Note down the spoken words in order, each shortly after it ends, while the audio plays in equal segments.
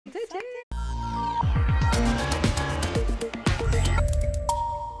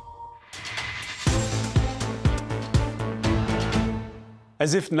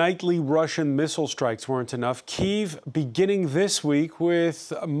As if nightly Russian missile strikes weren't enough, Kyiv beginning this week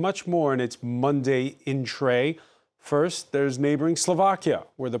with much more in its Monday in tray. First, there's neighboring Slovakia,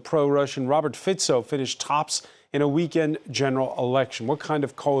 where the pro-Russian Robert Fico finished tops in a weekend general election. What kind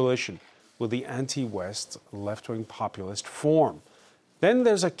of coalition will the anti-West left-wing populist form? Then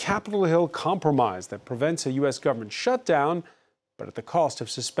there's a Capitol Hill compromise that prevents a U.S. government shutdown, but at the cost of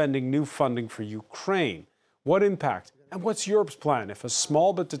suspending new funding for Ukraine. What impact? And what's Europe's plan if a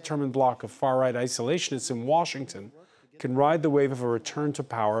small but determined bloc of far-right isolationists in Washington can ride the wave of a return to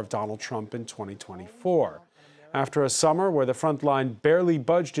power of Donald Trump in 2024? After a summer where the front line barely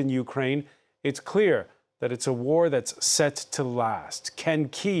budged in Ukraine, it's clear that it's a war that's set to last. Can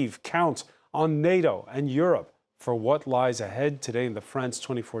Kyiv count on NATO and Europe for what lies ahead? Today in the France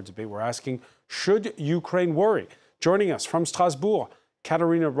 24 debate, we're asking, should Ukraine worry? Joining us from Strasbourg,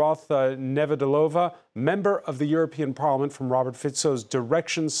 Katarina Roth-Nevedalova, member of the European Parliament from Robert Fico's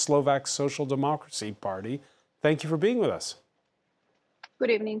Direction Slovak Social Democracy Party. Thank you for being with us.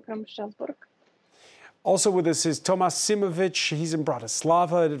 Good evening from Strasbourg. Also with us is Tomas Simovic. He's in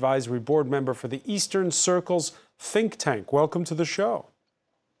Bratislava, advisory board member for the Eastern Circle's think tank. Welcome to the show.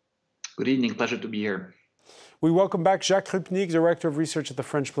 Good evening. Pleasure to be here. We welcome back Jacques Krupnik, director of research at the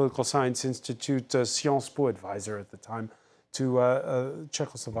French Political Science Institute, Sciences Po advisor at the time to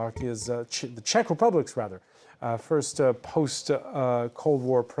Czechoslovakia's, the Czech Republic's first post-Cold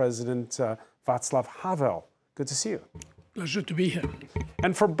War president, Václav Havel. Good to see you. Pleasure to be here.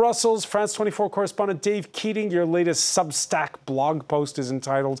 And from Brussels, France 24 correspondent Dave Keating, your latest Substack blog post is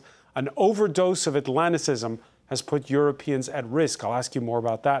entitled, "An Overdose of Atlanticism Has Put Europeans at Risk." I'll ask you more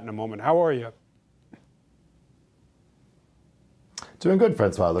about that in a moment. How are you? Doing good,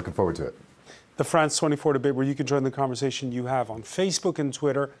 Francois. Looking forward to it. The France 24 debate, where you can join the conversation you have on Facebook and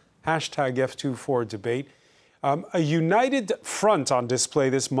Twitter, hashtag F24debate. A united front on display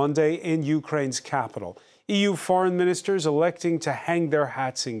this Monday in Ukraine's capital. EU foreign ministers electing to hang their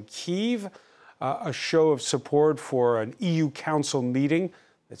hats in Kyiv, a show of support for an EU Council meeting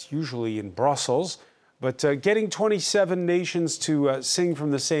that's usually in Brussels. But getting 27 nations to sing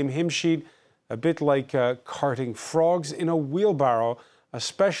from the same hymn sheet, a bit like carting frogs in a wheelbarrow,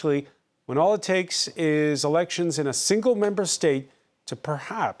 especially when all it takes is elections in a single member state to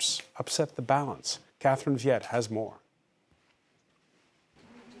perhaps upset the balance. Catherine Viette has more.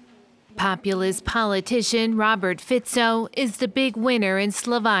 Populist politician Robert Fico is the big winner in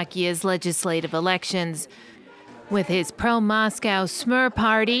Slovakia's legislative elections. With his pro-Moscow Smer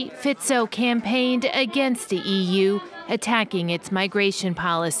party, Fico campaigned against the EU, attacking its migration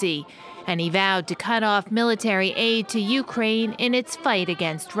policy. And he vowed to cut off military aid to Ukraine in its fight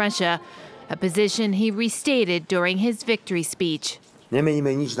against Russia, a position he restated during his victory speech. We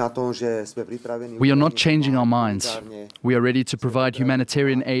are not changing our minds. We are ready to provide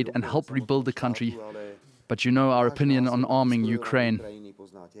humanitarian aid and help rebuild the country. But you know our opinion on arming Ukraine.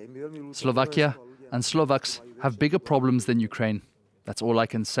 Slovakia and Slovaks have bigger problems than Ukraine. That's all I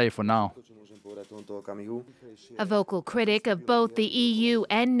can say for now. A vocal critic of both the EU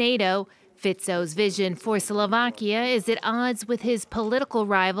and NATO, Fico's vision for Slovakia is at odds with his political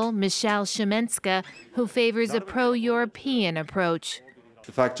rival, Michal Šimenska, who favors a pro-European approach.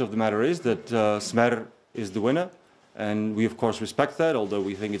 The fact of the matter is that Smer is the winner, and we of course respect that, although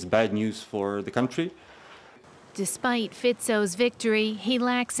we think it's bad news for the country. Despite Fico's victory, he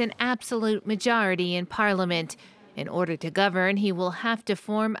lacks an absolute majority in parliament. In order to govern, he will have to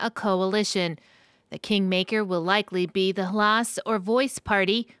form a coalition. The kingmaker will likely be the Hlas or Voice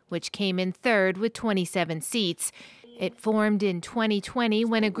party, which came in third with 27 seats. It formed in 2020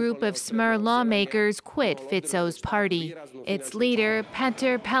 when a group of Smer lawmakers quit Fico's party. Its leader,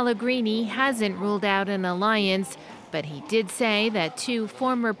 Peter Pellegrini, hasn't ruled out an alliance, but he did say that two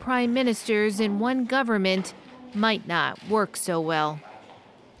former prime ministers in one government might not work so well.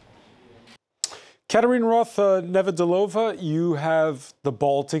 Katarina Roth-Nevedalova, you have the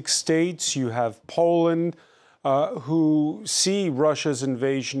Baltic states, you have Poland, who see Russia's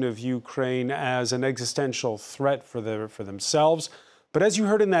invasion of Ukraine as an existential threat for themselves. But as you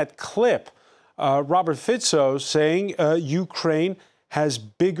heard in that clip, Robert Fico saying Slovakia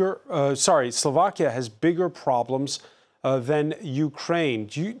has bigger problems than Ukraine.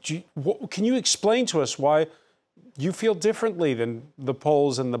 Can you explain to us why you feel differently than the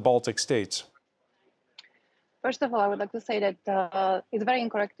Poles and the Baltic states? First of all, I would like to say that it's very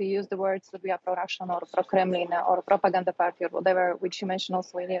incorrect to use the words that we are pro-Russian or pro-Kremlin or propaganda party or whatever, which you mentioned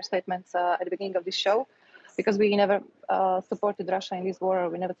also in your statements at the beginning of this show, because we never supported Russia in this war, or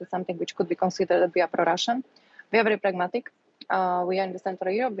we never did something which could be considered that we are pro-Russian. We are very pragmatic. We are in the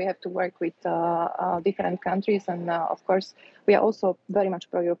Central Europe. We have to work with different countries, and of course, we are also very much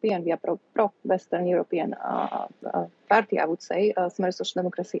pro-European. We are pro-Western European party, I would say. Smer Social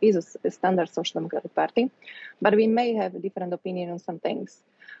Democracy is a standard social democratic party, but we may have a different opinion on some things.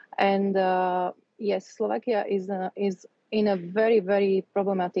 And yes, Slovakia is in a very, very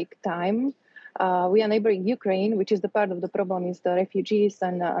problematic time. We are neighboring Ukraine, which is the part of the problem is the refugees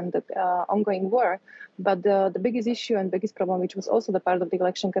and the ongoing war. But the biggest issue and biggest problem, which was also the part of the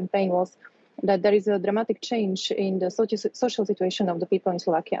election campaign, was that there is a dramatic change in the social situation of the people in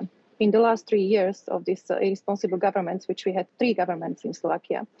Slovakia. In the last 3 years of these irresponsible governments, which we had 3 governments in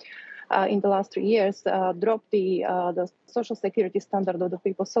Slovakia, in the last 3 years, dropped the social security standard of the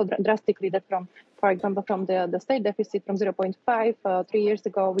people so drastically that for example, from the state deficit from 0.5 3 years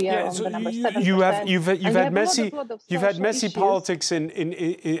ago, we are on the number 7%. You've had messy politics in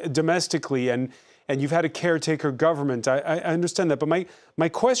domestically, and you've had a caretaker government. I understand that, but my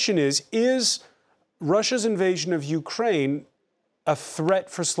question is Russia's invasion of Ukraine a threat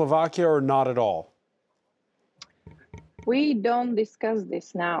for Slovakia or not at all? We don't discuss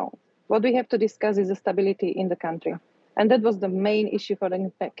this now. What we have to discuss is the stability in the country. And that was the main issue for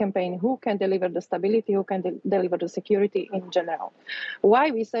the campaign. Who can deliver the stability? Who can deliver the security in general? Why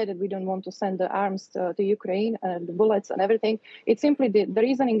we say that we don't want to send the arms to Ukraine and the bullets and everything? It's simply the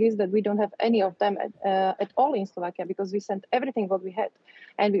reasoning is that we don't have any of them at all in Slovakia, because we sent everything what we had.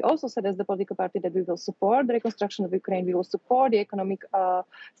 And we also said as the political party that we will support the reconstruction of Ukraine. We will support the economic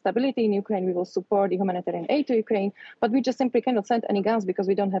stability in Ukraine. We will support the humanitarian aid to Ukraine. But we just simply cannot send any guns because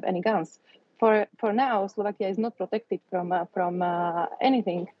we don't have any guns. For now, Slovakia is not protected from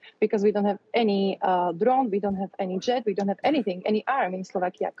anything because we don't have any drone, we don't have any jet, we don't have anything, any arm in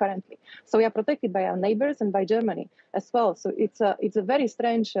Slovakia currently. So we are protected by our neighbors and by Germany as well. So it's a very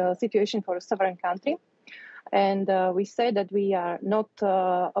strange situation for a sovereign country. And we say that we are not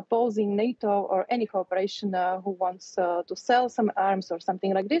opposing NATO or any cooperation who wants to sell some arms or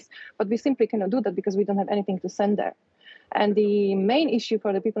something like this, but we simply cannot do that because we don't have anything to send there. And the main issue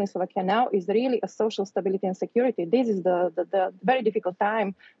for the people in Slovakia now is really a social stability and security. This is the very difficult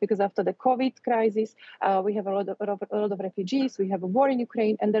time because after the COVID crisis, we have a lot of refugees, we have a war in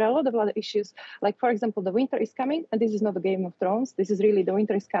Ukraine, and there are a lot of other issues. Like, for example, the winter is coming, and this is not a Game of Thrones. This is really the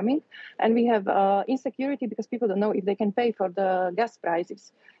winter is coming. And we have insecurity because people don't know if they can pay for the gas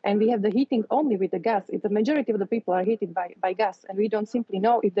prices. And we have the heating only with the gas. The majority of the people are heated by gas, and we don't simply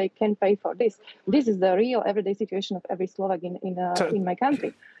know if they can pay for this. This is the real everyday situation of every Slovak in my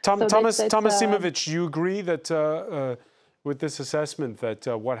country. Thomas Simovic, do you agree that with this assessment that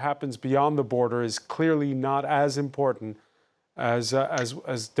what happens beyond the border is clearly not as important as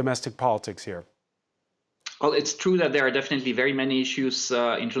domestic politics here? Well, it's true that there are definitely very many issues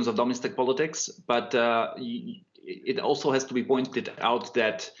in terms of domestic politics, but it also has to be pointed out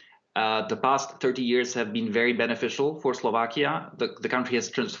that the past 30 years have been very beneficial for Slovakia. The country has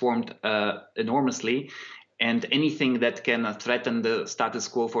transformed enormously, and anything that can threaten the status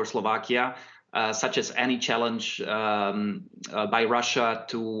quo for Slovakia, such as any challenge by Russia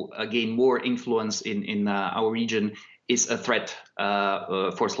to gain more influence in our region, is a threat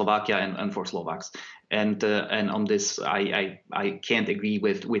for Slovakia and for Slovaks. And on this, I can't agree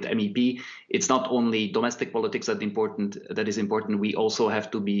with MEP. It's not only domestic politics that is important. We also have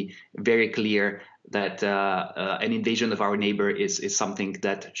to be very clear that an invasion of our neighbor is something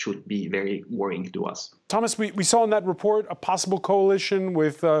that should be very worrying to us. Thomas, we saw in that report a possible coalition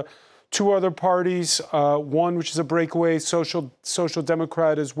with 2 other parties, one which is a breakaway social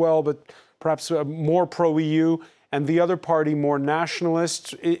democrat as well, but perhaps more pro-EU, and the other party more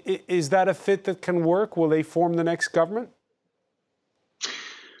nationalist. Is that a fit that can work? Will they form the next government?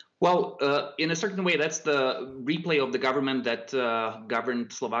 Well, in a certain way, that's the replay of the government that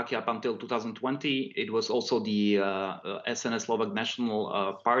governed Slovakia up until 2020. It was also the SNS Slovak National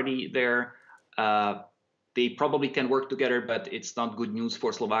Party there. They probably can work together, but it's not good news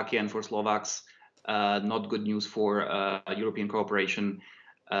for Slovakia and for Slovaks, not good news for European cooperation.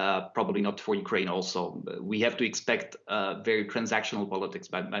 Probably not for Ukraine also. We have to expect very transactional politics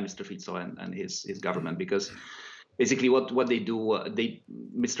by Mr. Fico and his government, because basically what they do,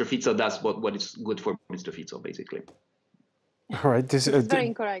 Mr. Fico does what is good for Mr. Fico, basically. All right. This is very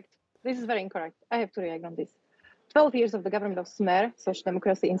incorrect. This is very incorrect. I have to react on this. 12 years of the government of Smer, social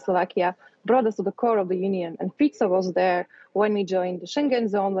democracy in Slovakia, brought us to the core of the union. And Fico was there when we joined the Schengen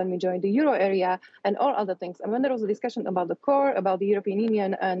zone, when we joined the euro area, and all other things. And when there was a discussion about the core, about the European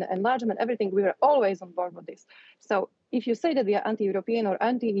Union and enlargement, everything, we were always on board with this. So if you say that we are anti-European or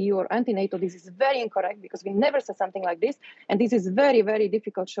anti-EU or anti-NATO, this is very incorrect because we never said something like this. And this is very, very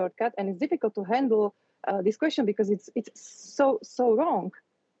difficult shortcut. And it's difficult to handle this question because it's so wrong.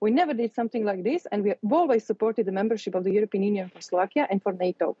 We never did something like this, and we always supported the membership of the European Union for Slovakia and for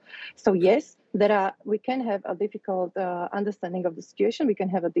NATO. So yes, we can have a difficult understanding of the situation. We can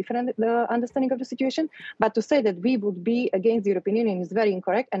have a different understanding of the situation. But to say that we would be against the European Union is very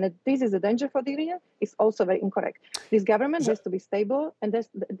incorrect, and that this is a danger for the Union is also very incorrect. This government has to be stable, and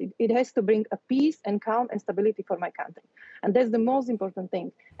it has to bring a peace and calm and stability for my country. And that's the most important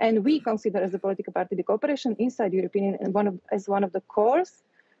thing. And we consider as a political party the cooperation inside the European Union as one of the cores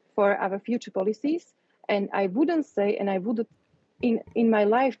for our future policies. And I wouldn't say, and I would in my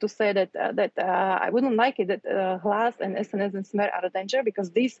life to say that I wouldn't like it that Hlas and SNS and Smer are a danger,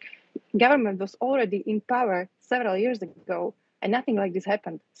 because this government was already in power several years ago and nothing like this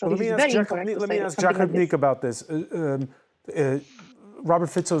happened. So well, this is very incorrect to say. Let me ask Jakub Nik about this. Robert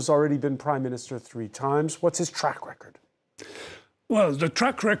Fico's already been prime minister 3 times. What's his track record? Well, the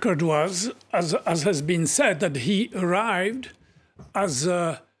track record was, as has been said, that he arrived as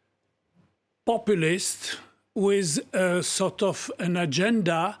a populist with a sort of an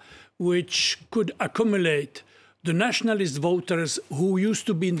agenda which could accumulate the nationalist voters who used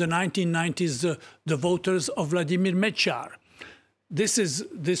to be in the 1990s the voters of Vladimir Mečiar. This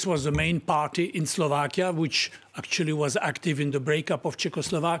was the main party in Slovakia, which actually was active in the breakup of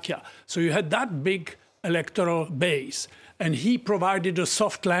Czechoslovakia. So you had that big electoral base, and he provided a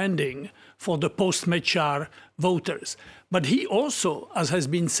soft landing for the post-Mečiar voters. But he also, as has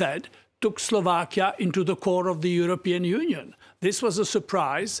been said, took Slovakia into the core of the European Union. This was a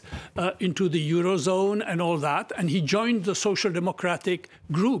surprise into the Eurozone and all that, and he joined the Social Democratic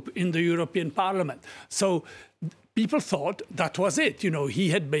group in the European Parliament. So people thought that was it. You know, he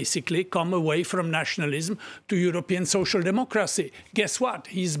had basically come away from nationalism to European social democracy. Guess what?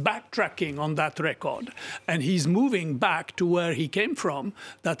 He's backtracking on that record, and he's moving back to where he came from.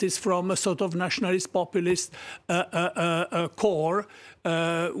 That is from a sort of nationalist populist core,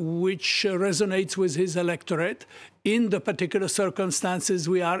 which resonates with his electorate in the particular circumstances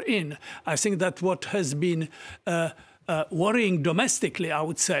we are in. I think that what has been worrying domestically, I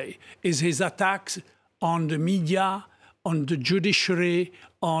would say, is his attacks on the media, on the judiciary,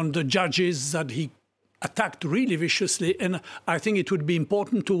 on the judges, that he attacked really viciously. And I think it would be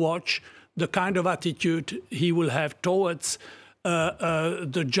important to watch the kind of attitude he will have towards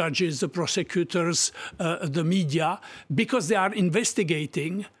the judges, the prosecutors, the media, because they are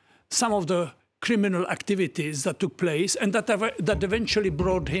investigating some of the criminal activities that took place and that eventually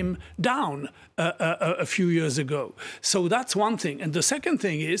brought him down a few years ago. So that's one thing. And the second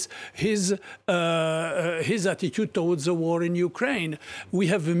thing is his attitude towards the war in Ukraine. We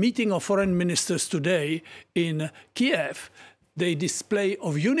have a meeting of foreign ministers today in Kyiv. The display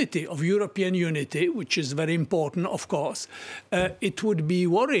of unity, of European unity, which is very important, of course. It would be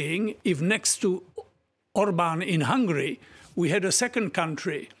worrying if next to Orban in Hungary, we had a second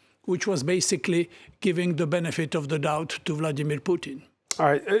country which was basically giving the benefit of the doubt to Vladimir Putin. All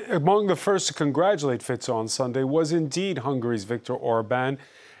right. Among the first to congratulate Fico on Sunday was indeed Hungary's Viktor Orban.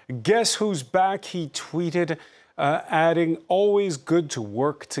 Guess who's back? He tweeted, adding, always good to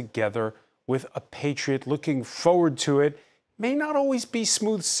work together with a patriot. Looking forward to it. May not always be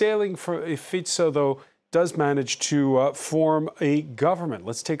smooth sailing for if Fico, though, does manage to form a government.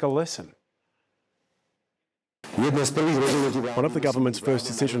 Let's take a listen. One of the government's first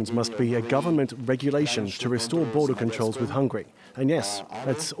decisions must be a government regulation to restore border controls with Hungary. And yes,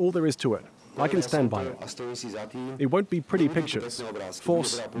 that's all there is to it. I can stand by it. It won't be pretty pictures.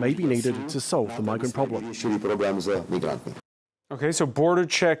 Force may be needed to solve the migrant problem. Okay, so border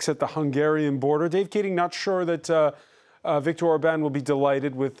checks at the Hungarian border. Dave Keating, not sure that Viktor Orban will be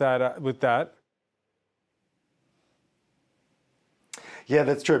delighted with that. Yeah,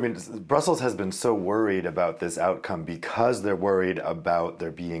 that's true. I mean, Brussels has been so worried about this outcome because they're worried about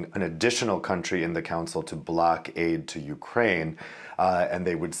there being an additional country in the Council to block aid to Ukraine. And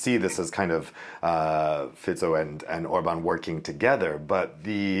they would see this as kind of Fico and Orban working together. But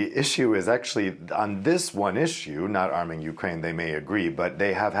the issue is actually on this one issue, not arming Ukraine, they may agree, but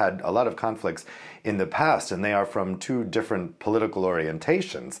they have had a lot of conflicts in the past, and they are from 2 different political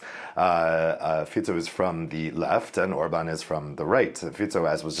orientations. Fico is from the left and Orban is from the right. Fico,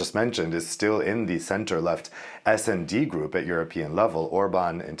 as was just mentioned, is still in the center-left SD group at European level.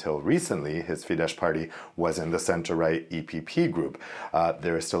 Orban, until recently, his Fidesz party was in the center-right EPP group.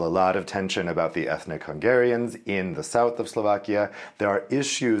 There is still a lot of tension about the ethnic Hungarians in the south of Slovakia. There are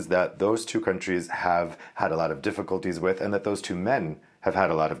issues that those 2 countries have had a lot of difficulties with and that those 2 men have had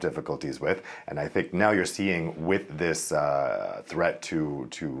a lot of difficulties with. And I think now you're seeing with this threat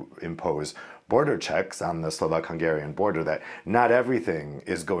to impose border checks on the Slovak-Hungarian border that not everything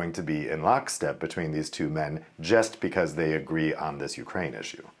is going to be in lockstep between these two men just because they agree on this Ukraine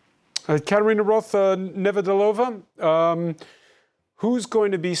issue. Katarina Roth, Nevedalova, who's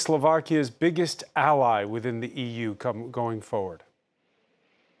going to be Slovakia's biggest ally within the EU going forward?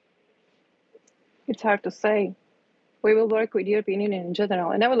 It's hard to say. We will work with the European Union in general.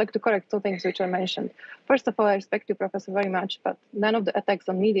 And I would like to correct two things which I mentioned. First of all, I respect you, Professor, very much, but none of the attacks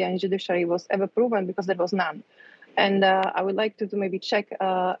on media and judiciary was ever proven because there was none. And I would like to maybe check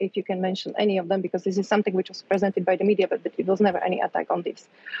if you can mention any of them, because this is something which was presented by the media, but it was never any attack on this.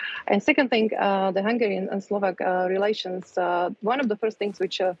 And second thing, the Hungarian and Slovak relations, one of the first things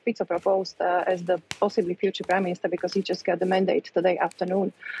which Fico proposed as the possibly future prime minister, because he just got the mandate today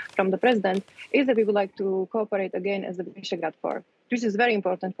afternoon from the president, is that we would like to cooperate again as the Visegrad Four, which is very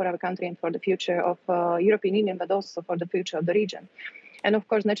important for our country and for the future of European Union, but also for the future of the region. And of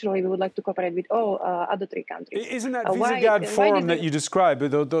course, naturally, we would like to cooperate with all other three countries. Isn't that Visegrad Forum that you described,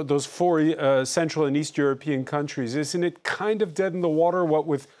 those four Central and East European countries, isn't it kind of dead in the water, what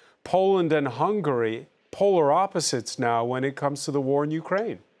with Poland and Hungary, polar opposites now when it comes to the war in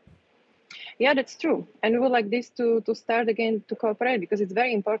Ukraine? Yeah, that's true. And we would like this to start again to cooperate, because it's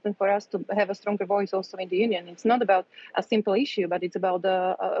very important for us to have a stronger voice also in the Union. It's not about a simple issue, but it's about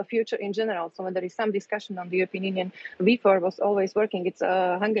a future in general. So when there is some discussion on the European Union, V4 was always working. It's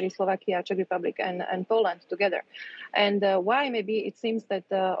Hungary, Slovakia, Czech Republic, and Poland together. And why maybe it seems that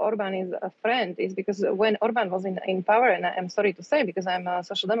Orban is a friend is because when Orban was in power, and I'm sorry to say, because I'm a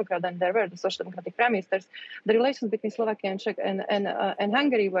Social Democrat and there were the Social Democratic prime ministers, the relations between Slovakia and Czech and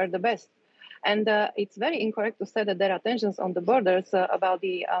Hungary were the best. And it's very incorrect to say that there are tensions on the borders about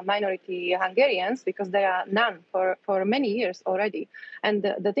the minority Hungarians, because there are none for many years already. And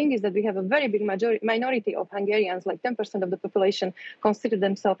the thing is that we have a very big minority of Hungarians, like 10% of the population consider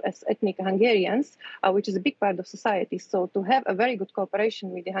themselves as ethnic Hungarians, which is a big part of society. So to have a very good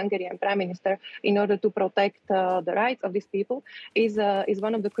cooperation with the Hungarian Prime Minister in order to protect the rights of these people is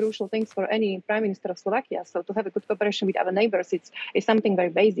one of the crucial things for any Prime Minister of Slovakia. So to have a good cooperation with our neighbors, is something very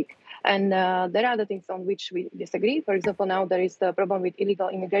basic. And there are other things on which we disagree. For example, now there is the problem with illegal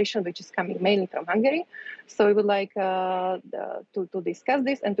immigration, which is coming mainly from Hungary. So we would like to discuss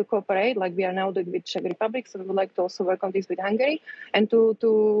this and to cooperate, like we are now doing with Czech Republic. So we would like to also work on this with Hungary and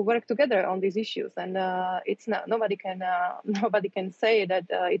to work together on these issues. And it's not nobody can say that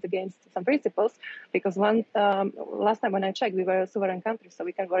it's against some principles, because last time when I checked, we were a sovereign country, so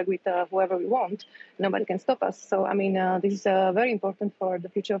we can work with whoever we want. Nobody can stop us. So I mean, this is very important for the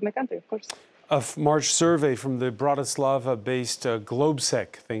future of my country, of course. A March survey from the Bratislava-based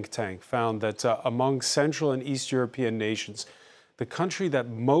Globsec think tank found that among Central and East European nations, the country that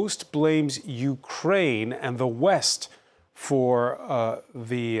most blames Ukraine and the West for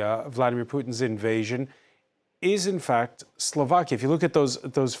Vladimir Putin's invasion is, in fact, Slovakia. If you look at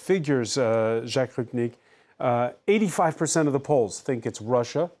those figures, Jacques Rupnik, 85% of the polls think it's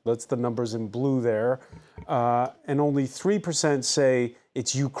Russia. That's the numbers in blue there. And only 3% say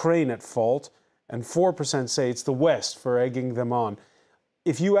it's Ukraine at fault, and 4% say it's the West for egging them on.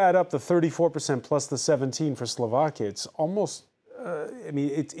 If you add up the 34% plus the 17% for Slovakia, it's almost,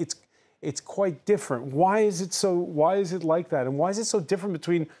 it's quite different. Why is it like that? And why is it so different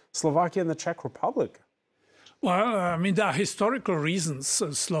between Slovakia and the Czech Republic? Well, I mean, there are historical reasons.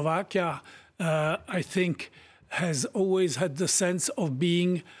 Slovakia, I think, has always had the sense of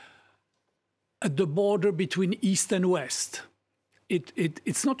being at the border between East and West.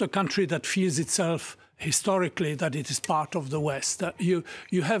 It's not a country that feels itself historically that it is part of the West.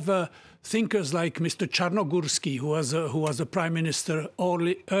 You have thinkers like Mr. Czarnogórsky, who was a prime minister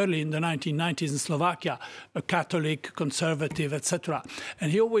early in the 1990s in Slovakia, a Catholic, conservative, etc.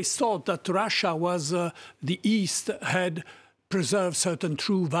 And he always thought that Russia was the East had preserved certain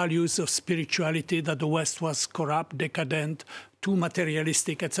true values of spirituality, that the West was corrupt, decadent, too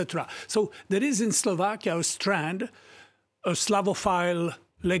materialistic, etc. So there is in Slovakia a strand, a Slavophile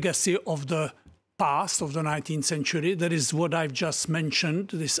legacy of the past of the 19th century. That is what I've just mentioned,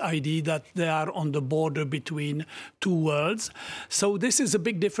 this idea that they are on the border between two worlds. So this is a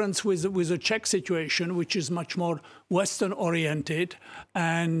big difference with the Czech situation, which is much more Western-oriented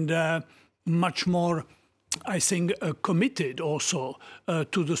and much more, I think, committed also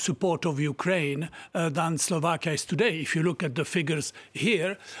to the support of Ukraine than Slovakia is today. If you look at the figures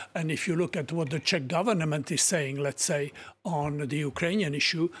here, and if you look at what the Czech government is saying, let's say, on the Ukrainian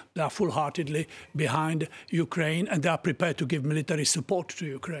issue, they are full-heartedly behind Ukraine and they are prepared to give military support to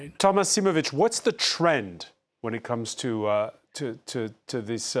Ukraine. Tomas Simovic, what's the trend when it comes to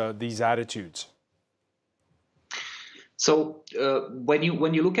these attitudes? So when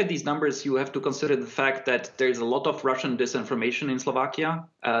you look at these numbers, you have to consider the fact that there is a lot of Russian disinformation in Slovakia.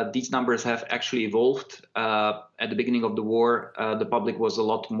 These numbers have actually evolved. At the beginning of the war, the public was a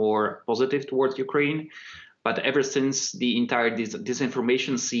lot more positive towards Ukraine. But ever since the entire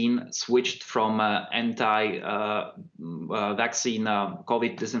disinformation scene switched from anti-vaccine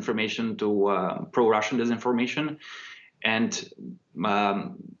COVID disinformation to pro-Russian disinformation. And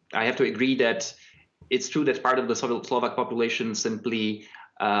I have to agree that it's true that part of the Slovak population simply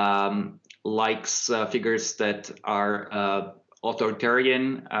likes figures that are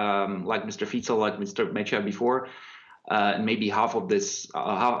authoritarian, like Mr. Fico, like Mr. Mecha before. And maybe half of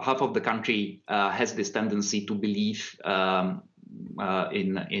the country has this tendency to believe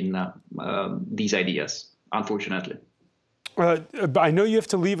in these ideas, unfortunately. I know you have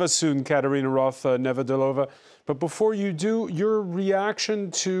to leave us soon, Katerina Roth Nevedilova, but before you do, your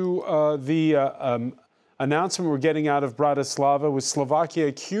reaction to the announcement we're getting out of Bratislava with Slovakia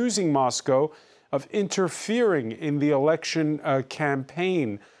accusing Moscow of interfering in the election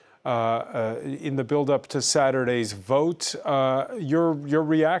campaign in the build-up to Saturday's vote. Your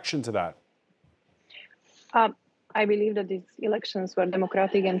reaction to that? I believe that these elections were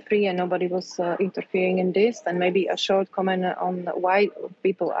democratic and free, and nobody was interfering in this. And maybe a short comment on why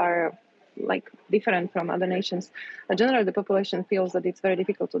people are different from other nations. Generally, the population feels that it's very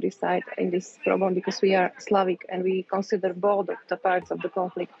difficult to decide in this problem because we are Slavic and we consider both of the parts of the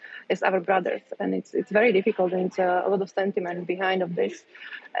conflict as our brothers, and it's very difficult, and it's a lot of sentiment behind of this,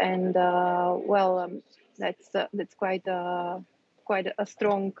 and that's quite a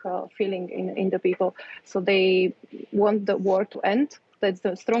strong feeling in the people. So they want the war to end. That's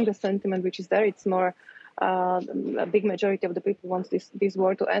the strongest sentiment which is there. It's more a big majority of the people wants this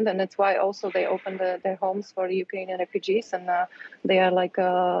war to end, and that's why also they opened their homes for Ukrainian refugees, and they are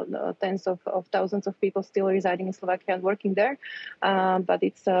tens of thousands of people still residing in Slovakia and working there. But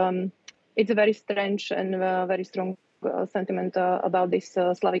it's a very strange and very strong sentiment about this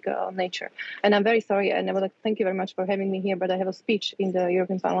Slavic nature. And I'm very sorry, and I would like to thank you very much for having me here, but I have a speech in the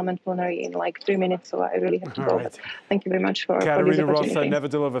European Parliament plenary in 3 minutes, so I really have to go. Right. Thank you very much for Katerina this Roth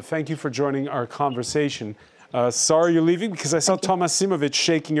Nevedilova, thank you for joining our conversation. Sorry you're leaving, because I saw Tomas Simovic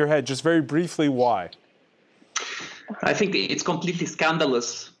shaking your head. Just very briefly, why? I think it's completely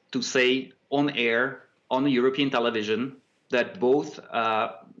scandalous to say on air, on European television, that both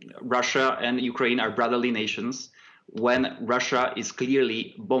Russia and Ukraine are brotherly nations, when Russia is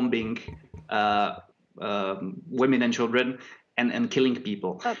clearly bombing women and children and killing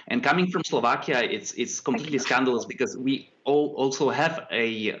people. And coming from Slovakia, it's completely scandalous, because we also have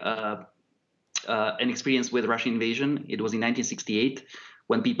an experience with Russian invasion. It was in 1968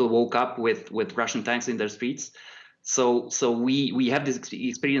 when people woke up with Russian tanks in their streets. So we have this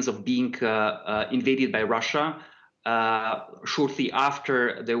experience of being invaded by Russia shortly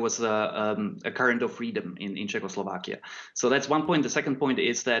after there was a current of freedom in Czechoslovakia. So that's one point. The second point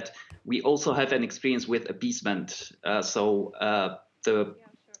is that we also have an experience with appeasement. The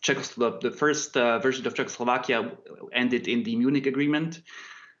first version of Czechoslovakia ended in the Munich Agreement,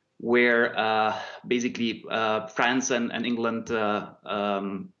 where basically France and England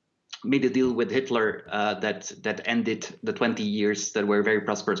made a deal with Hitler that ended the 20 years that were very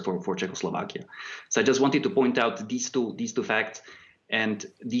prosperous for Czechoslovakia. So I just wanted to point out these two facts, and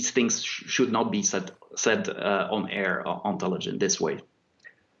these things should not be said on air, on television, this way.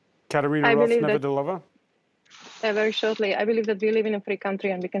 Katerina Roth Nevedilova? Very shortly, I believe that we live in a free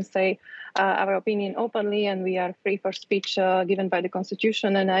country and we can say our opinion openly, and we are free for speech given by the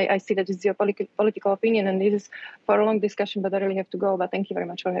Constitution. And I see that it's your political opinion, and this is for a long discussion, but I really have to go. But thank you very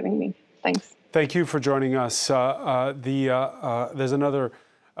much for having me. Thanks. Thank you for joining us. There's another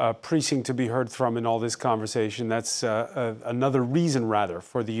precinct to be heard from in all this conversation. That's another reason, rather,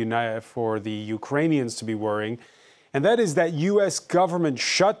 for the Ukrainians to be worrying, and that is that U.S. government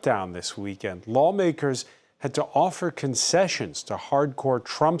shutdown this weekend. Lawmakers had to offer concessions to hardcore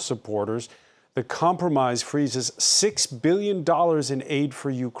Trump supporters. The compromise freezes $6 billion in aid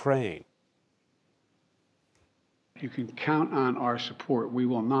for Ukraine. You can count on our support. We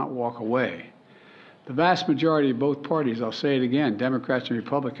will not walk away. The vast majority of both parties, I'll say it again, Democrats and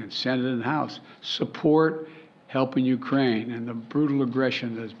Republicans, Senate and House, support helping Ukraine and the brutal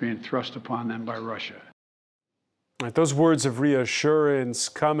aggression that is being thrust upon them by Russia. Right, those words of reassurance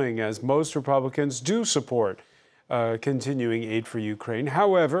coming as most Republicans do support continuing aid for Ukraine.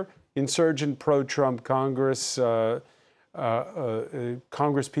 However, insurgent pro-Trump Congress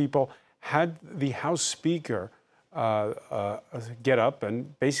people had the House Speaker get up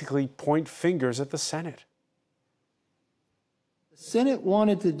and basically point fingers at the Senate. Senate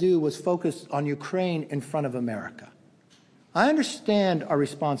wanted to do was focus on Ukraine in front of America. I understand our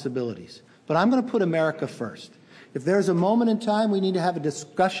responsibilities, but I'm going to put America first. If there's a moment in time we need to have a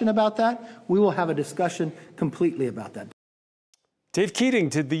discussion about that, we will have a discussion completely about that. Dave Keating,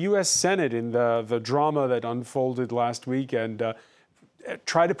 did the U.S. Senate, in the drama that unfolded last weekend,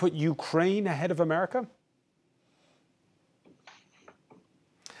 try to put Ukraine ahead of America?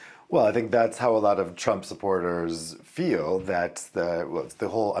 Well, I think that's how a lot of Trump supporters feel, that it's the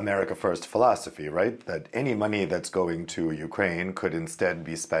whole America First philosophy, right? That any money that's going to Ukraine could instead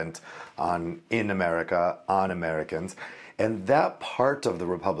be spent in America, on Americans. And that part of the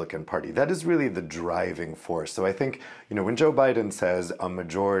Republican Party, that is really the driving force. So I think, when Joe Biden says a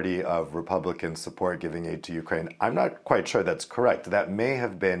majority of Republicans support giving aid to Ukraine, I'm not quite sure that's correct. That may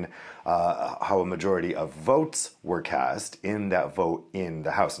have been how a majority of votes were cast in that vote in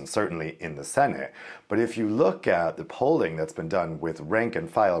the House and certainly in the Senate. But if you look at the polling that's been done with rank and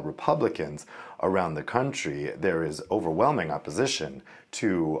file Republicans around the country, there is overwhelming opposition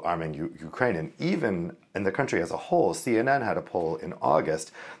to arming Ukraine. And even in the country as a whole, CNN had a poll in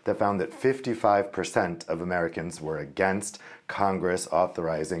August that found that 55% of Americans were against Congress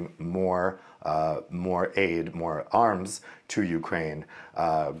authorizing more aid, more arms to Ukraine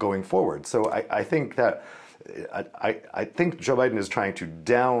going forward. So I think that I think Joe Biden is trying to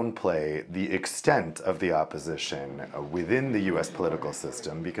downplay the extent of the opposition within the U.S. political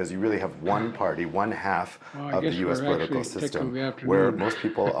system, because you really have one party, one half of the U.S. political system where most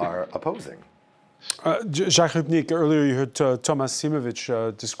people are opposing. Jacques Rupnik, earlier you heard Tomas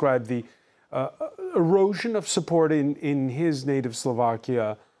Simovic describe the erosion of support in his native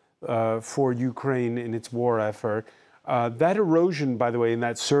Slovakia for Ukraine in its war effort. That erosion, by the way, in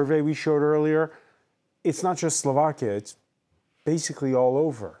that survey we showed earlier, it's not just Slovakia, it's basically all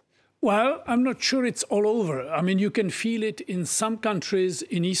over. Well, I'm not sure it's all over. I mean, you can feel it in some countries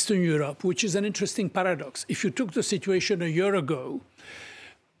in Eastern Europe, which is an interesting paradox. If you took the situation a year ago,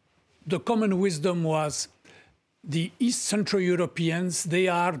 the common wisdom was the East Central Europeans, they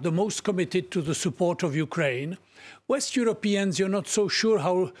are the most committed to the support of Ukraine. West Europeans, you're not so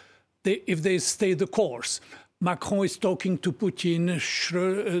sure if they stay the course. Macron is talking to Putin,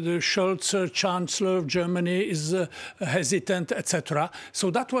 the Scholz, Chancellor of Germany, is hesitant, etc. So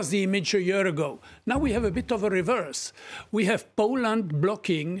that was the image a year ago. Now we have a bit of a reverse. We have Poland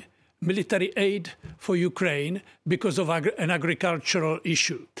blocking military aid for Ukraine because of an agricultural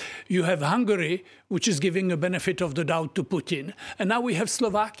issue. You have Hungary, which is giving a benefit of the doubt to Putin. And now we have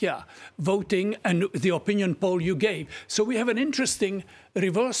Slovakia voting, and the opinion poll you gave. So we have an interesting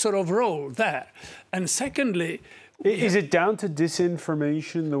reversal of role there. And secondly... Is it down to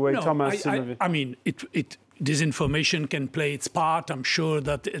disinformation, the way Tomas Simovic... I mean, disinformation can play its part. I'm sure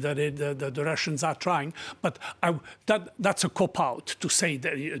that the Russians are trying, but that's a cop-out to say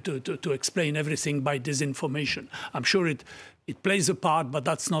that, to explain everything by disinformation. I'm sure it plays a part, but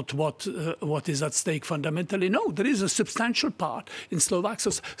that's not what is at stake fundamentally. No, there is a substantial part in Slovak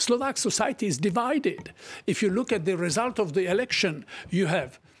society is divided. If you look at the result of the election, you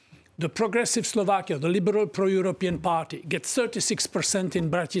have the Progressive Slovakia, the liberal pro-European party, gets 36%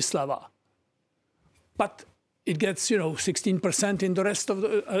 in Bratislava. But it gets, 16% in the rest of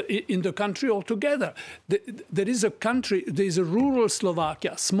in the country altogether. There is a rural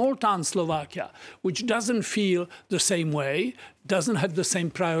Slovakia, small-town Slovakia, which doesn't feel the same way, doesn't have the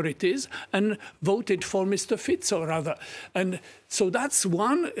same priorities, and voted for Mr. Fico, rather. And so that's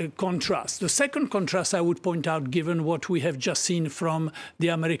one contrast. The second contrast I would point out, given what we have just seen from the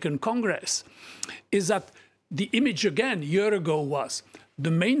American Congress, is that the image, again, a year ago was the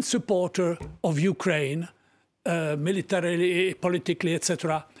main supporter of Ukraine, militarily, politically,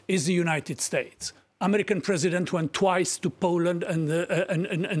 etc., is the United States. American president went twice to Poland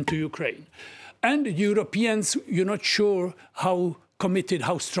and to Ukraine. And Europeans, you're not sure how committed,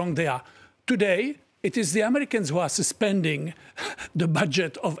 how strong they are. Today, it is the Americans who are suspending the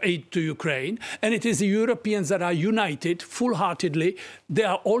budget of aid to Ukraine, and it is the Europeans that are united full-heartedly. They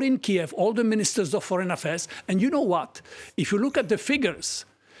are all in Kyiv, all the ministers of foreign affairs. And you know what? If you look at the figures,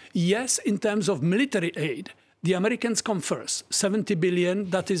 yes, in terms of military aid, the Americans come first, 70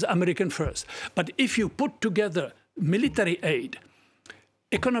 billion, that is American first. But if you put together military aid,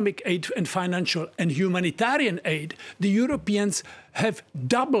 economic aid and financial and humanitarian aid, the Europeans have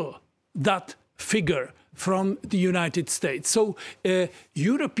double that figure from the United States. So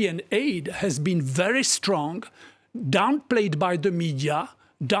European aid has been very strong, downplayed by the media,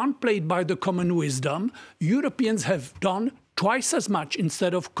 downplayed by the common wisdom. Europeans have done twice as much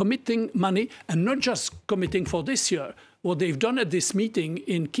instead of committing money, and not just committing for this year, what they've done at this meeting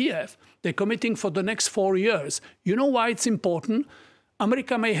in Kyiv, they're committing for the next 4 years. You know why it's important?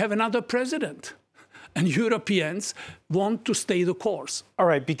 America may have another president, and Europeans want to stay the course. All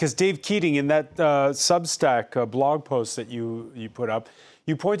right, because Dave Keating, in that Substack blog post that you put up,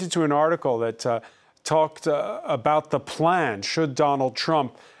 you pointed to an article that talked about the plan should Donald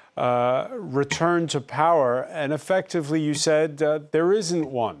Trump return to power, and effectively you said there isn't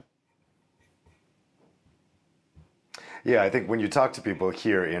one. Yeah, I think when you talk to people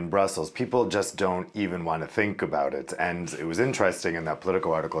here in Brussels, people just don't even want to think about it. And it was interesting in that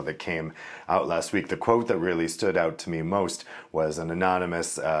Politico article that came out last week. The quote that really stood out to me most was an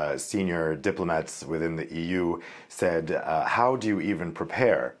anonymous senior diplomat within the EU said, how do you even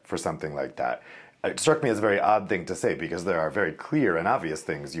prepare for something like that? It struck me as a very odd thing to say because there are very clear and obvious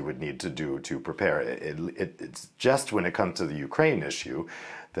things you would need to do to prepare. It's just when it comes to the Ukraine issue,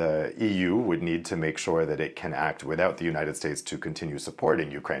 the EU would need to make sure that it can act without the United States to continue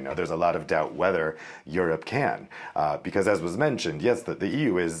supporting Ukraine. Now, there's a lot of doubt whether Europe can, because as was mentioned, yes, the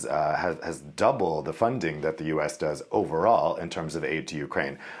EU has double the funding that the US does overall in terms of aid to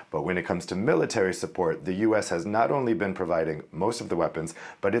Ukraine. But when it comes to military support, the US has not only been providing most of the weapons,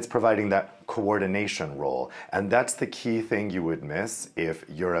 but it's providing that coordination role. And that's the key thing you would miss if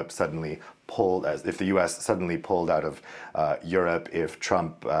Europe suddenly if the U.S. suddenly pulled out of Europe, if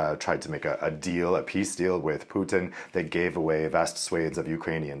Trump tried to make a deal, a peace deal with Putin that gave away vast swathes of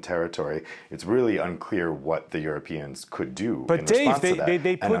Ukrainian territory. It's really unclear what the Europeans could do in response to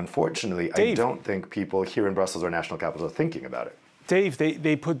that. And unfortunately, I don't think people here in Brussels or national capital are thinking about it. Dave,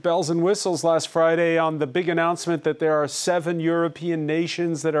 they put bells and whistles last Friday on the big announcement that there are 7 European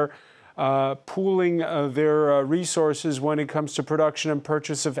nations that are pooling their resources when it comes to production and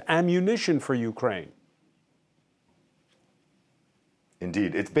purchase of ammunition for Ukraine.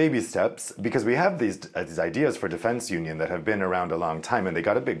 Indeed, it's baby steps because we have these ideas for defense union that have been around a long time, and they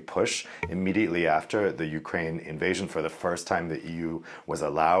got a big push immediately after the Ukraine invasion. For the first time, the EU was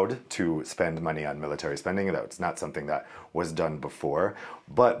allowed to spend money on military spending. That's not something that was done before.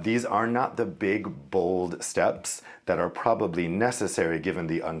 But these are not the big, bold steps that are probably necessary given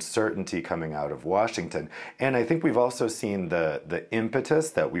the uncertainty coming out of Washington. And I think we've also seen the impetus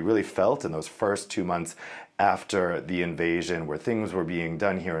that we really felt in those first 2 months after the invasion, where things were being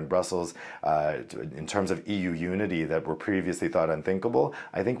done here in Brussels in terms of EU unity that were previously thought unthinkable.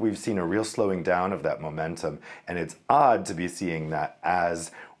 I think we've seen a real slowing down of that momentum, and it's odd to be seeing that as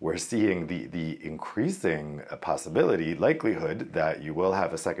we're seeing the increasing possibility, likelihood, that you will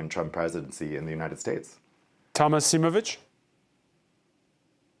have a second Trump presidency in the United States. Thomas Simovic?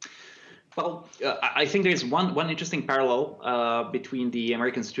 Well, I think there is one interesting parallel between the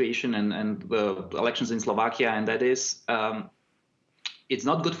American situation and the elections in Slovakia, and that is it's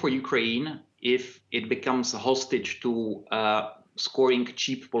not good for Ukraine if it becomes a hostage to scoring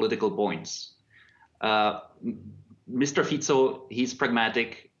cheap political points. Mr. Fico, he's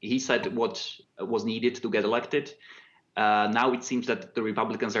pragmatic. He said what was needed to get elected. Now it seems that the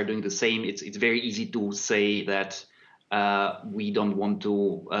Republicans are doing the same. It's very easy to say that we don't want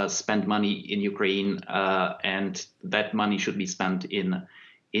to spend money in Ukraine, and that money should be spent in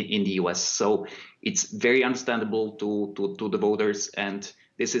the US. So it's very understandable to the voters, and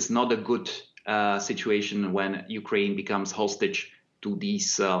this is not a good situation when Ukraine becomes hostage to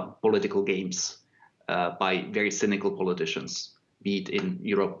these political games by very cynical politicians, be it in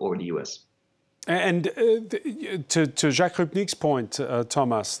Europe or the US. And to Jacques Rupnik's point,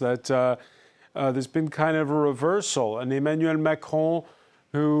 Thomas, that there's been kind of a reversal. And Emmanuel Macron,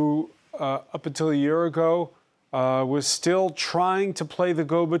 who up until a year ago was still trying to play the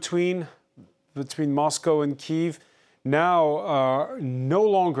go-between between Moscow and Kyiv, now no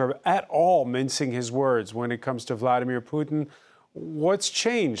longer at all mincing his words when it comes to Vladimir Putin. What's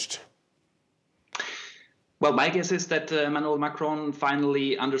changed? Well, my guess is that Emmanuel Macron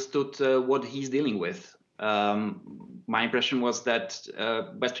finally understood what he's dealing with. My impression was that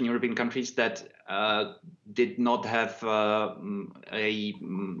Western European countries that did not have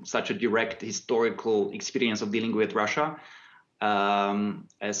such a direct historical experience of dealing with Russia,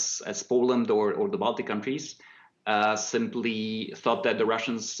 as Poland or the Baltic countries, simply thought that the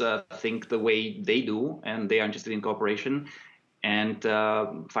Russians think the way they do, and they are interested in cooperation. And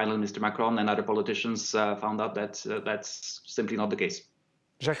finally, Mr. Macron and other politicians found out that that's simply not the case.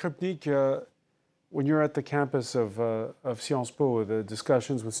 Jacques Rupnik, when you're at the campus of Sciences Po, the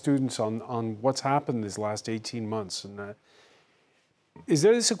discussions with students on what's happened these last 18 months, and Is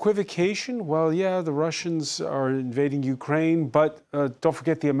there this equivocation? Well, yeah, the Russians are invading Ukraine, but don't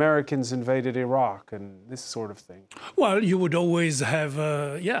forget the Americans invaded Iraq and this sort of thing. Well, you would always have,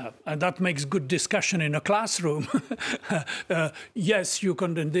 yeah, and that makes good discussion in a classroom. Yes, you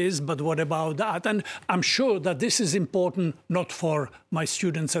condemn this, but what about that? And I'm sure that this is important not for my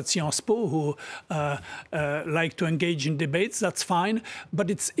students at Sciences Po who like to engage in debates, that's fine, but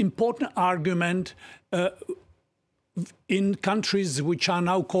it's important argument in countries which are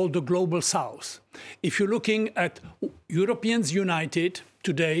now called the Global South. If you're looking at Europeans united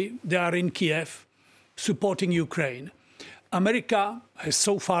today, they are in Kyiv supporting Ukraine. America has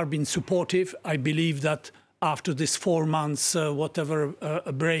so far been supportive. I believe that after this 4 months, whatever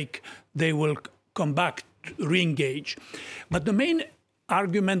a break, they will come back to re-engage. But the main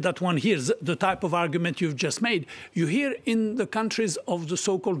argument that one hears, the type of argument you've just made, you hear in the countries of the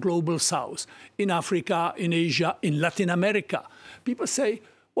so-called Global South, in Africa, in Asia, in Latin America. People say,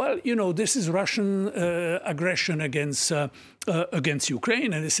 well, you know, this is Russian aggression against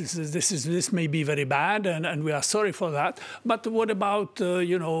Ukraine, and this may be very bad, and we are sorry for that. But what about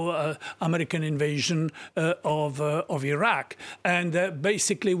you know, American invasion of Iraq? And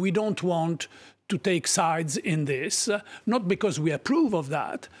basically, we don't want to take sides in this, not because we approve of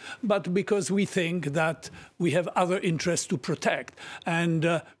that, but because we think that we have other interests to protect. And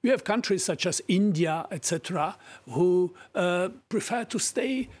you have countries such as India, etc., who prefer to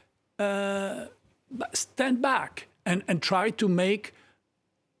stand back and try to make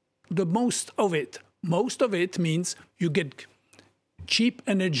the most of it. Most of it means you get cheap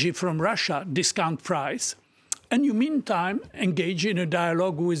energy from Russia, discount price, and you meantime engage in a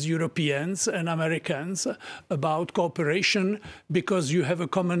dialogue with Europeans and Americans about cooperation because you have a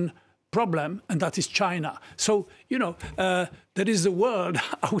common problem, and that is China. So, you know, there is a world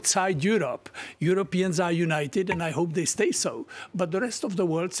outside Europe. Europeans are united, and I hope they stay so. But the rest of the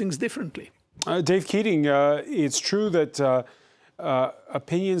world thinks differently. Dave Keating, it's true that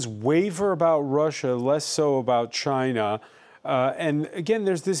opinions waver about Russia, less so about China. And again,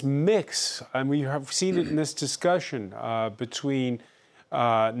 there's this mix, and we have seen it in this discussion between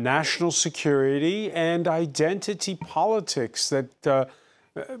national security and identity politics that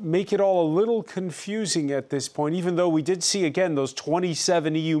make it all a little confusing at this point, even though we did see, again, those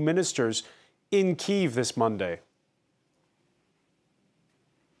 27 EU ministers in Kyiv this Monday.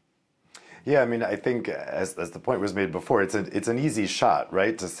 Yeah, I mean, I think as the point was made before, it's an easy shot,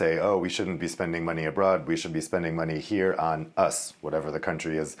 right? To say, oh, we shouldn't be spending money abroad. We should be spending money here on us, whatever the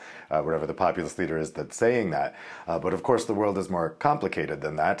country is, whatever the populist leader is that's saying that. But of course, the world is more complicated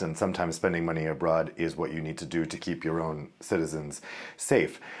than that. And sometimes spending money abroad is what you need to do to keep your own citizens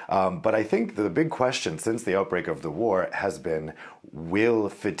safe. But I think the big question since the outbreak of the war has been, will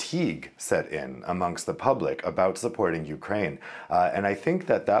fatigue set in amongst the public about supporting Ukraine? And I think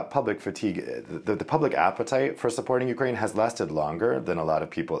that public fatigue, the public appetite for supporting Ukraine has lasted longer than a lot of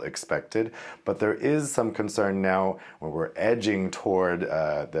people expected. But there is some concern now when we're edging toward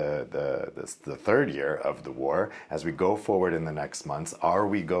the third year of the war. As we go forward in the next months, are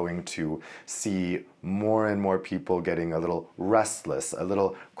we going to see more and more people getting a little restless, a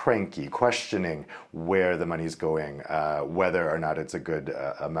little cranky, questioning where the money's going, whether or not it's a good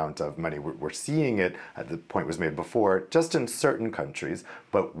amount of money? We're seeing it, the point was made before, just in certain countries,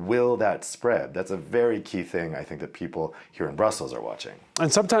 but will that spread? That's a very key thing, I think, that people here in Brussels are watching.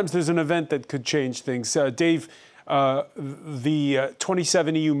 And sometimes there's an event that could change things. Dave, the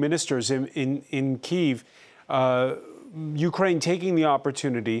 27 EU ministers in Kyiv, Ukraine taking the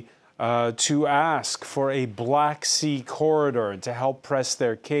opportunity to ask for a Black Sea corridor to help press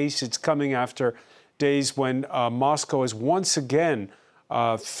their case. It's coming after days when Moscow has once again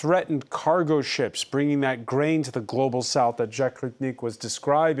threatened cargo ships bringing that grain to the global south that Jacques Rupnik was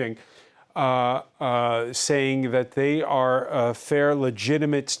describing, saying that they are fair,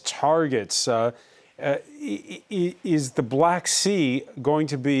 legitimate targets. Is the Black Sea going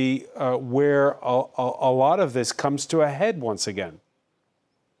to be where a lot of this comes to a head once again?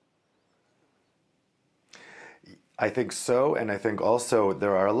 I think so, and I think also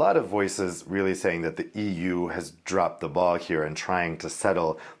there are a lot of voices really saying that the EU has dropped the ball here in trying to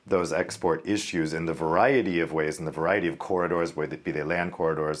settle those export issues in the variety of ways, in the variety of corridors, whether it be they land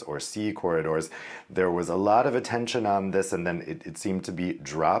corridors or sea corridors. There was a lot of attention on this, and then it seemed to be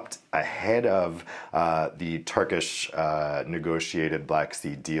dropped ahead of the Turkish negotiated Black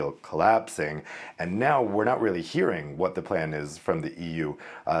Sea deal collapsing. And now we're not really hearing what the plan is from the EU.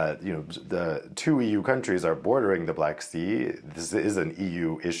 You know, the two EU countries are bordering the Black Sea. This is an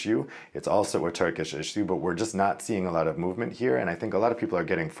EU issue. It's also a Turkish issue, but we're just not seeing a lot of movement here. And I think a lot of people are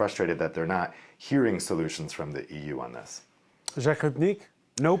getting frustrated that they're not hearing solutions from the EU on this. Jacques Rupnik,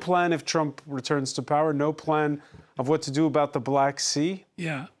 no plan if Trump returns to power, no plan of what to do about the Black Sea?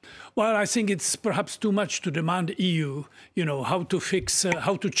 Yeah. Well, I think it's perhaps too much to demand EU, how to fix,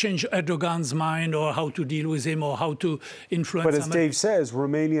 how to change Erdogan's mind or how to deal with him or how to influence him. But as Dave says,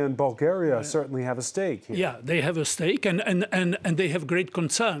 Romania and Bulgaria certainly have a stake here. Yeah, they have a stake and they have great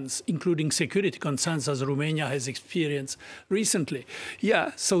concerns, including security concerns, as Romania has experienced recently.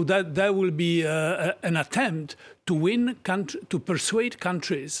 Yeah, so that will be an attempt to to persuade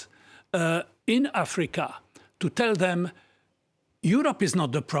countries in Africa to tell them, Europe is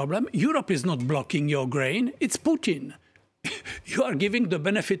not the problem. Europe is not blocking your grain. It's Putin. You are giving the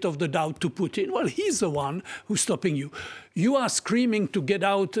benefit of the doubt to Putin. Well, he's the one who's stopping you. You are screaming to get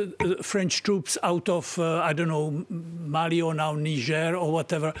out French troops out of, I don't know, Mali or now Niger or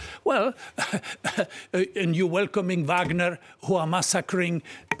whatever. Well, and you're welcoming Wagner, who are massacring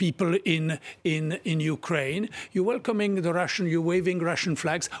people in Ukraine. You're welcoming the Russian, you're waving Russian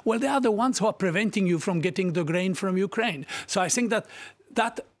flags. Well, they are the ones who are preventing you from getting the grain from Ukraine. So I think that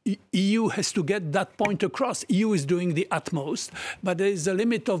EU has to get that point across. EU is doing the utmost, but there is a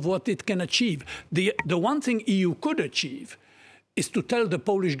limit of what it can achieve. The one thing EU could achieve is to tell the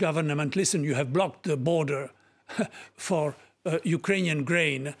Polish government, listen, you have blocked the border for Ukrainian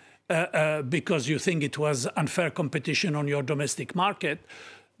grain because you think it was unfair competition on your domestic market.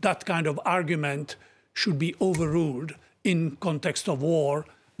 That kind of argument should be overruled in context of war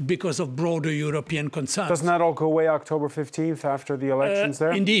because of broader European concerns. Doesn't that all go away October 15th after the elections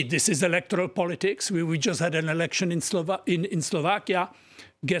there? Indeed, this is electoral politics. We just had an election in Slovakia.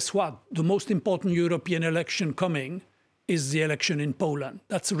 Guess what? The most important European election coming is the election in Poland.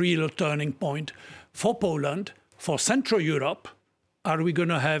 That's a real turning point for Poland, for Central Europe. Are we going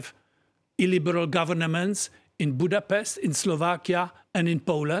to have illiberal governments in Budapest, in Slovakia, and in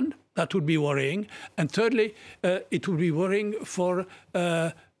Poland? That would be worrying. And thirdly, it would be worrying for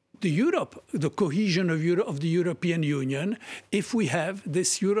the cohesion of the European Union, if we have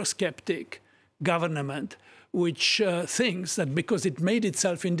this Eurosceptic government which thinks that because it made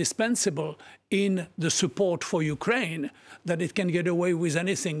itself indispensable in the support for Ukraine, that it can get away with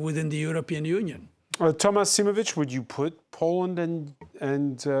anything within the European Union. Tomasz Simovic, would you put Poland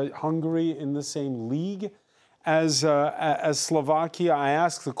and Hungary in the same league as Slovakia? I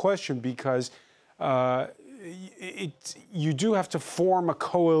ask the question because you do have to form a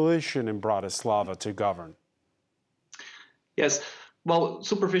coalition in Bratislava to govern. Yes. Well,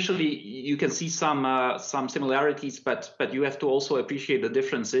 superficially, you can see some similarities, but you have to also appreciate the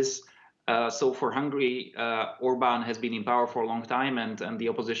differences. So for Hungary, Orban has been in power for a long time, and the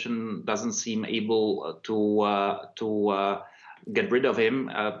opposition doesn't seem able to get rid of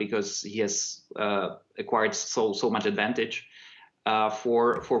him because he has acquired so much advantage.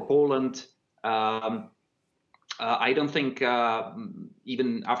 For Poland, I don't think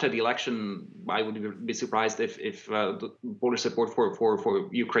even after the election, I would be surprised if the Polish support for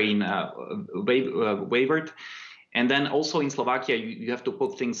Ukraine wavered. And then also in Slovakia, you have to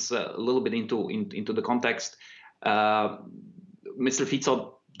put things a little bit into the context. Mr.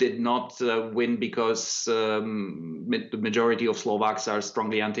 Fico did not win because the majority of Slovaks are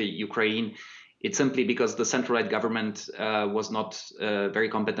strongly anti-Ukraine. It's simply because the center-right government was not very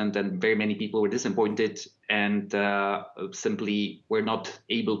competent, and very many people were disappointed and simply were not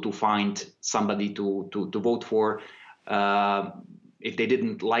able to find somebody to vote for. If they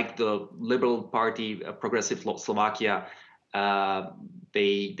didn't like the Liberal Party, Progressive Slovakia,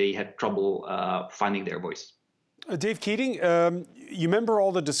 they had trouble finding their voice. Dave Keating, you remember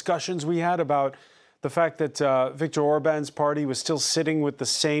all the discussions we had about the fact that Viktor Orban's party was still sitting with the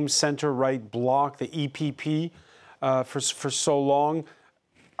same center-right bloc, the EPP, for so long.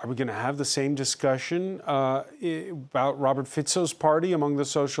 Are we going to have the same discussion about Robert Fico's party among the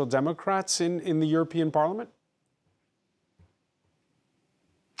Social Democrats in the European Parliament?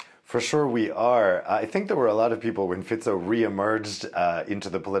 For sure we are. I think there were a lot of people when Fico re-emerged into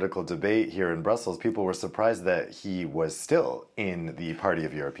the political debate here in Brussels, people were surprised that he was still in the Party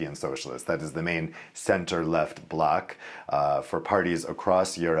of European Socialists. That is the main center-left bloc for parties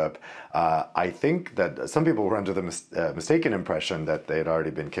across Europe. I think that some people were under the mistaken impression that they had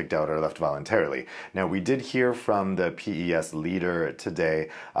already been kicked out or left voluntarily. Now, we did hear from the PES leader today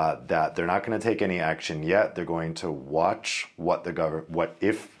that they're not going to take any action yet. They're going to watch what the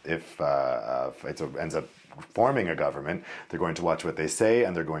if it ends up forming a government. They're going to watch what they say,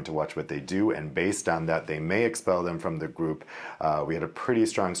 and they're going to watch what they do, and based on that, they may expel them from the group. We had a pretty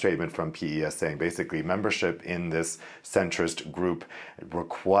strong statement from PES saying basically membership in this centrist group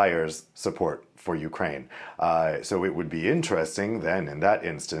requires support for Ukraine. So it would be interesting then, in that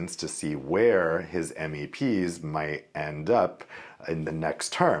instance, to see where his MEPs might end up in the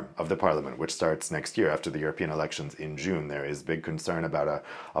next term of the parliament, which starts next year after the European elections in June. There is big concern about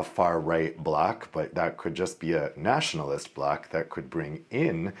a far-right bloc, but that could just be a nationalist bloc that could bring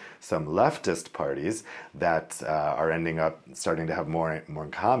in some leftist parties that are ending up starting to have more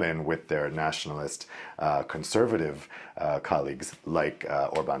in common with their nationalist conservative colleagues like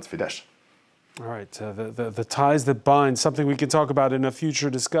Orban's Fidesz. All right, the ties that bind, something we can talk about in a future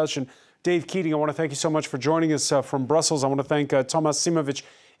discussion. Dave Keating, I want to thank you so much for joining us from Brussels. I want to thank Tomasz Simovic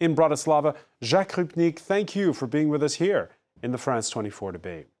in Bratislava. Jacques Rupnik, thank you for being with us here in the France 24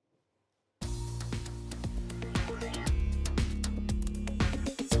 debate.